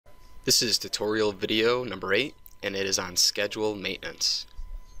This is tutorial video number 8, and it is on schedule maintenance.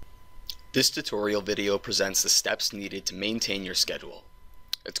 This tutorial video presents the steps needed to maintain your schedule.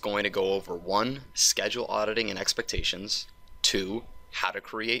 It's going to go over 1. Schedule auditing and expectations, 2. How to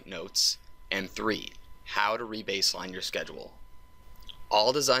create notes, and 3. How to rebaseline your schedule.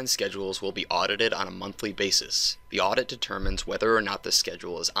 All design schedules will be audited on a monthly basis. The audit determines whether or not the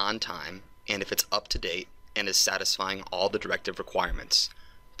schedule is on time and if it's up to date and is satisfying all the directive requirements.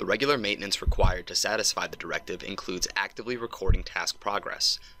 The regular maintenance required to satisfy the directive includes actively recording task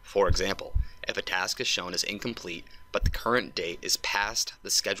progress. For example, if a task is shown as incomplete, but the current date is past the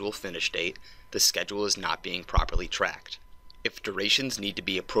schedule finish date, the schedule is not being properly tracked. If durations need to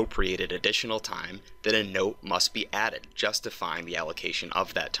be appropriated additional time, then a note must be added justifying the allocation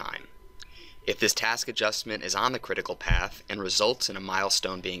of that time. If this task adjustment is on the critical path and results in a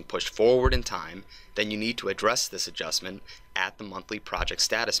milestone being pushed forward in time, then you need to address this adjustment at the monthly project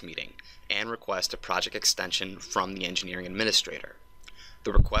status meeting and request a project extension from the engineering administrator.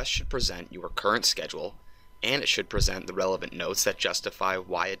 The request should present your current schedule, and it should present the relevant notes that justify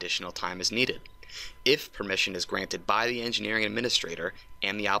why additional time is needed. If permission is granted by the engineering administrator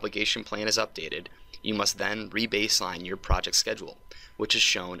and the obligation plan is updated, you must then rebaseline your project schedule, which is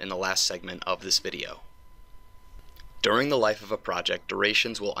shown in the last segment of this video. During the life of a project,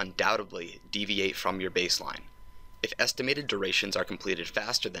 durations will undoubtedly deviate from your baseline. If estimated durations are completed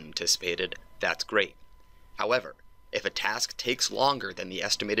faster than anticipated, that's great. However, if a task takes longer than the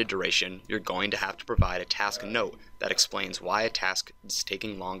estimated duration, you're going to have to provide a task note that explains why a task is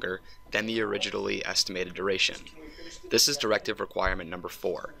taking longer than the originally estimated duration. This is directive requirement number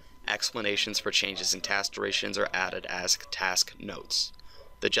 4. Explanations for changes in task durations are added as task notes.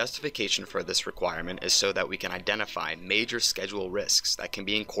 The justification for this requirement is so that we can identify major schedule risks that can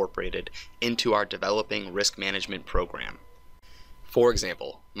be incorporated into our developing risk management program. For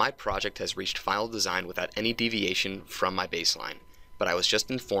example, my project has reached final design without any deviation from my baseline, but I was just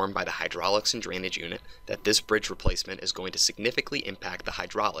informed by the hydraulics and drainage unit that this bridge replacement is going to significantly impact the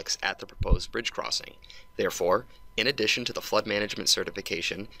hydraulics at the proposed bridge crossing. Therefore, in addition to the flood management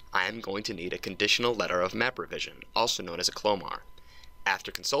certification, I am going to need a conditional letter of map revision, also known as a CLOMAR.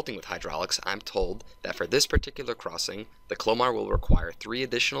 After consulting with hydraulics, I'm told that for this particular crossing, the CLOMAR will require 3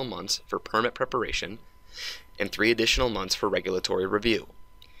 additional months for permit preparation and 3 additional months for regulatory review.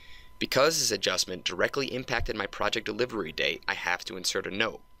 Because this adjustment directly impacted my project delivery date, I have to insert a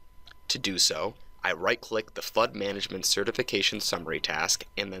note. To do so, I right-click the Flood Management Certification Summary task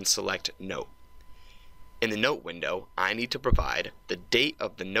and then select Note. In the Note window, I need to provide the date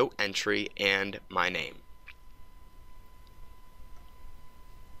of the note entry and my name.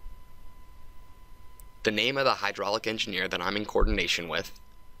 The name of the hydraulic engineer that I'm in coordination with,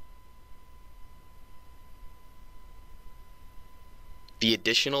 the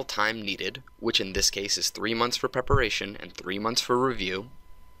additional time needed, which in this case is 3 months for preparation and 3 months for review,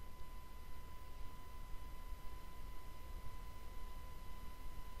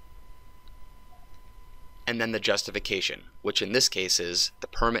 and then the justification, which in this case is the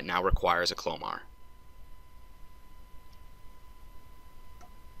permit now requires a CLOMAR.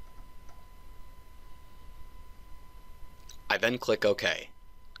 I then click OK.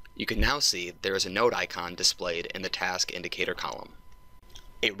 You can now see there is a note icon displayed in the task indicator column.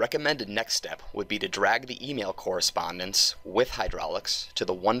 A recommended next step would be to drag the email correspondence with hydraulics to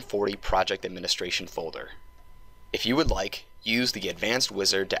the 140 Project Administration folder. If you would like, use the Advanced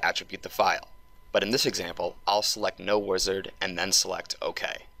Wizard to attribute the file, but in this example, I'll select No Wizard and then select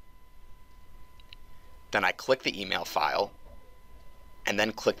OK. Then I click the email file and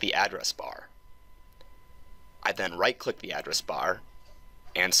then click the address bar. I then right-click the address bar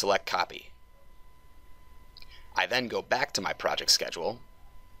and select Copy. I then go back to my project schedule,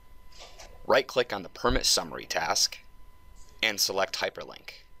 right-click on the Permit Summary task, and select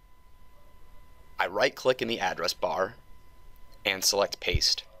Hyperlink. I right-click in the address bar and select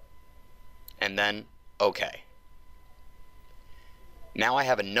Paste, and then OK. Now I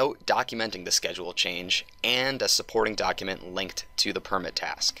have a note documenting the schedule change and a supporting document linked to the permit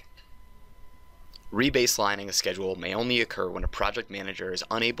task. Rebaselining a schedule may only occur when a project manager is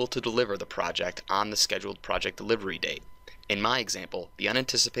unable to deliver the project on the scheduled project delivery date. In my example, the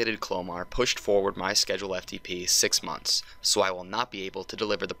unanticipated CLOMAR pushed forward my schedule FTP 6 months, so I will not be able to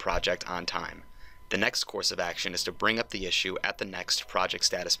deliver the project on time. The next course of action is to bring up the issue at the next project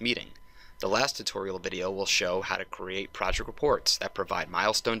status meeting. The last tutorial video will show how to create project reports that provide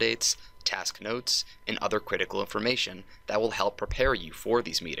milestone dates, task notes, and other critical information that will help prepare you for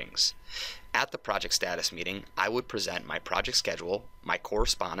these meetings. At the project status meeting, I would present my project schedule, my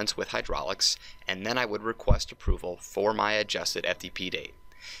correspondence with hydraulics, and then I would request approval for my adjusted FTP date.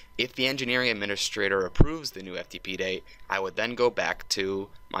 If the engineering administrator approves the new FTP date, I would then go back to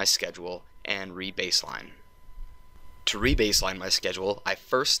my schedule and re-baseline. To re-baseline my schedule, I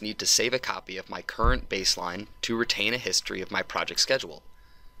first need to save a copy of my current baseline to retain a history of my project schedule.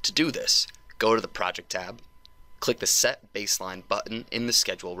 To do this, go to the Project tab, click the Set Baseline button in the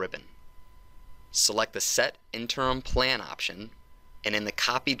Schedule ribbon. Select the Set Interim Plan option, and in the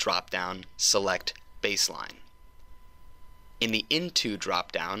Copy drop-down, select Baseline. In the Into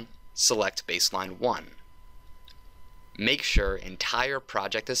drop-down, select Baseline 1. Make sure Entire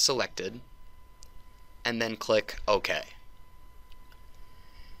Project is selected, and then click OK.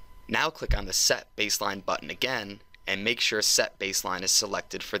 Now click on the Set Baseline button again, and make sure Set Baseline is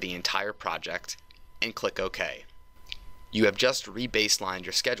selected for the entire project, and click OK. You have just re-baselined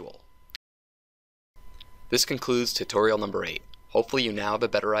your schedule. This concludes tutorial number 8. Hopefully you now have a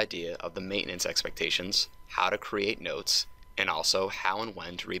better idea of the maintenance expectations, how to create notes, and also how and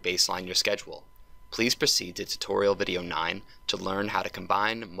when to re-baseline your schedule. Please proceed to tutorial video 9 to learn how to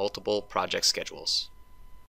combine multiple project schedules.